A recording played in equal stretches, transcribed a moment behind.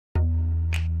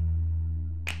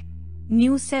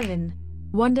New 7.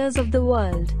 Wonders of the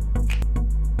World.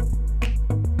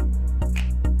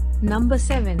 Number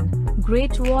 7.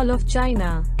 Great Wall of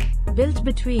China. Built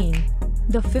between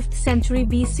the 5th century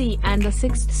BC and the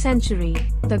 6th century,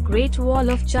 the Great Wall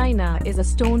of China is a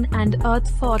stone and earth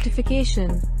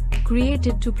fortification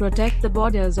created to protect the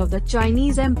borders of the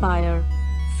Chinese Empire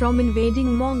from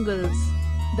invading Mongols.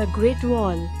 The Great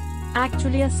Wall,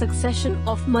 actually a succession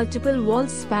of multiple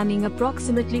walls spanning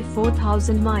approximately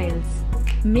 4,000 miles,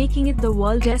 making it the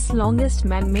world's longest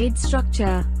man-made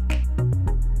structure.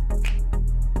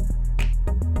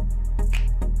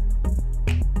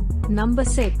 Number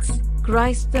 6.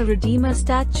 Christ the Redeemer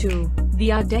Statue.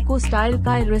 The Art Deco-style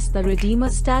Christ the Redeemer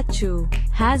statue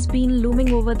has been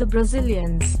looming over the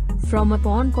Brazilians from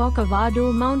upon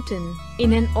Corcovado Mountain,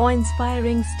 in an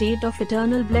awe-inspiring state of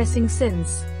eternal blessing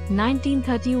since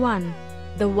 1931.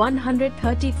 The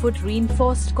 130-foot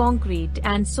reinforced concrete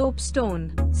and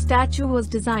soapstone statue was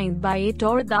designed by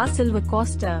Heitor da Silva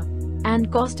Costa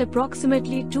and cost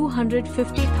approximately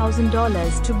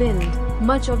 $250,000 to build.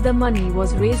 Much of the money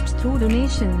was raised through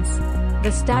donations.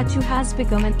 The statue has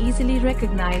become an easily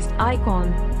recognized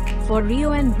icon for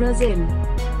Rio and Brazil.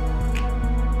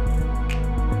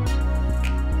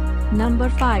 Number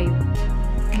 5.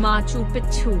 Machu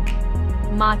Picchu.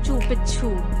 Machu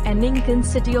Picchu, an Incan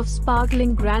city of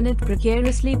sparkling granite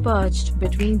precariously perched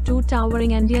between two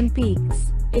towering Andean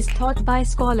peaks, is thought by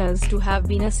scholars to have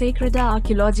been a sacred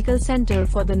archaeological center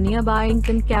for the nearby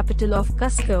Incan capital of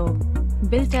Cusco.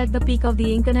 Built at the peak of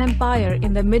the Incan Empire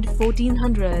in the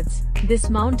mid-1400s, this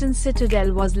mountain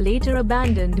citadel was later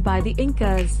abandoned by the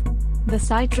Incas. The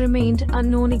site remained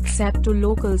unknown except to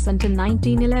locals until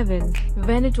 1911,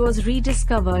 when it was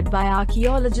rediscovered by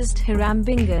archaeologist Hiram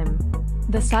Bingham.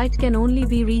 The site can only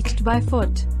be reached by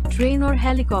foot, train or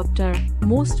helicopter.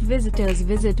 Most visitors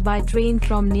visit by train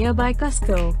from nearby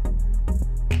Cusco.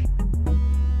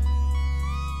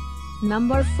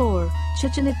 Number 4.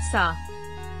 Chichen Itza.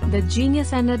 The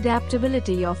genius and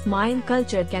adaptability of Mayan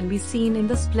culture can be seen in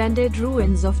the splendid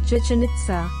ruins of Chichen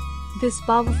Itza. This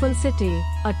powerful city,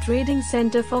 a trading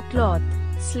center for cloth,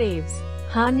 slaves,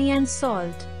 honey and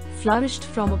salt, flourished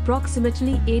from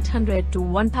approximately 800 to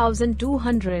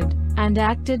 1200, and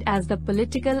acted as the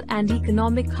political and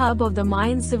economic hub of the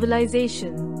Mayan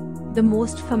civilization. The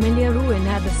most familiar ruin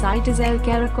at the site is El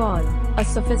Caracol, a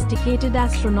sophisticated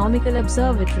astronomical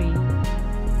observatory.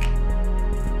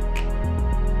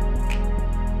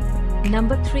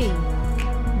 Number 3.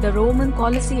 The Roman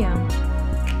Colosseum.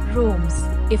 Rome's,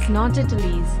 if not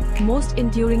Italy's, most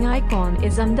enduring icon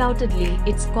is undoubtedly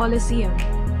its Colosseum.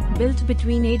 Built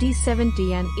between AD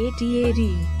 70 and 80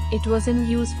 AD, it was in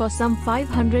use for some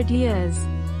 500 years.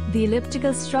 The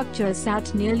elliptical structure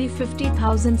sat nearly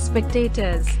 50,000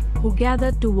 spectators, who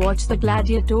gathered to watch the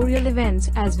gladiatorial events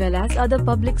as well as other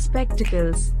public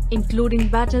spectacles, including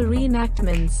battle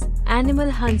reenactments,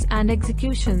 animal hunts and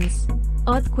executions.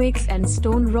 Earthquakes and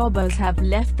stone robbers have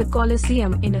left the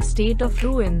Colosseum in a state of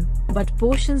ruin, but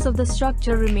portions of the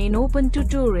structure remain open to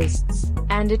tourists,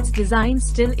 and its design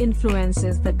still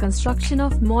influences the construction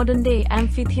of modern-day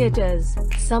amphitheaters,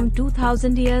 some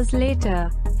 2,000 years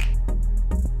later.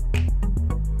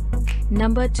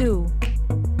 Number 2.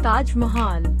 Taj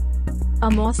Mahal.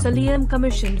 A mausoleum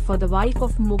commissioned for the wife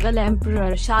of Mughal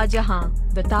Emperor Shah Jahan,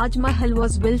 the Taj Mahal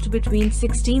was built between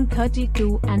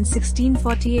 1632 and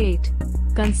 1648.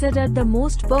 Considered the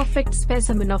most perfect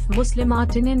specimen of Muslim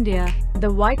art in India,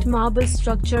 the white marble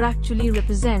structure actually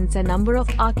represents a number of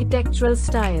architectural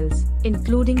styles,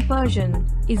 including Persian,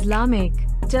 Islamic,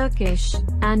 Turkish,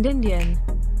 and Indian.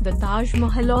 The Taj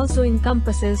Mahal also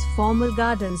encompasses formal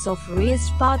gardens of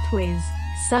raised pathways,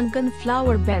 sunken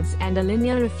flower beds and a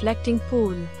linear reflecting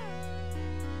pool.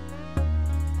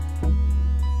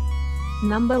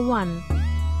 Number 1.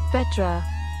 Petra.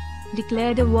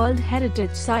 Declared a World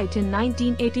Heritage Site in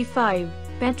 1985,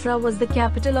 Petra was the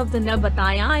capital of the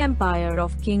Nabataea Empire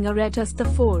of King Aretas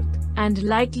IV, and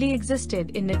likely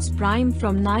existed in its prime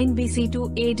from 9 BC to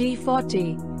AD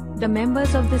 40. The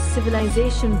members of this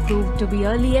civilization proved to be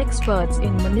early experts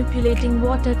in manipulating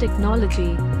water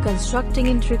technology, constructing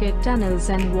intricate tunnels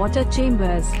and water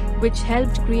chambers, which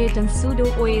helped create a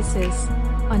pseudo-oasis.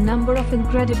 A number of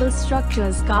incredible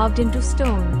structures carved into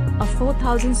stone, a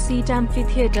 4,000-seat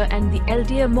amphitheater and the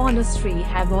Eldia Monastery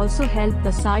have also helped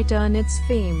the site earn its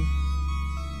fame.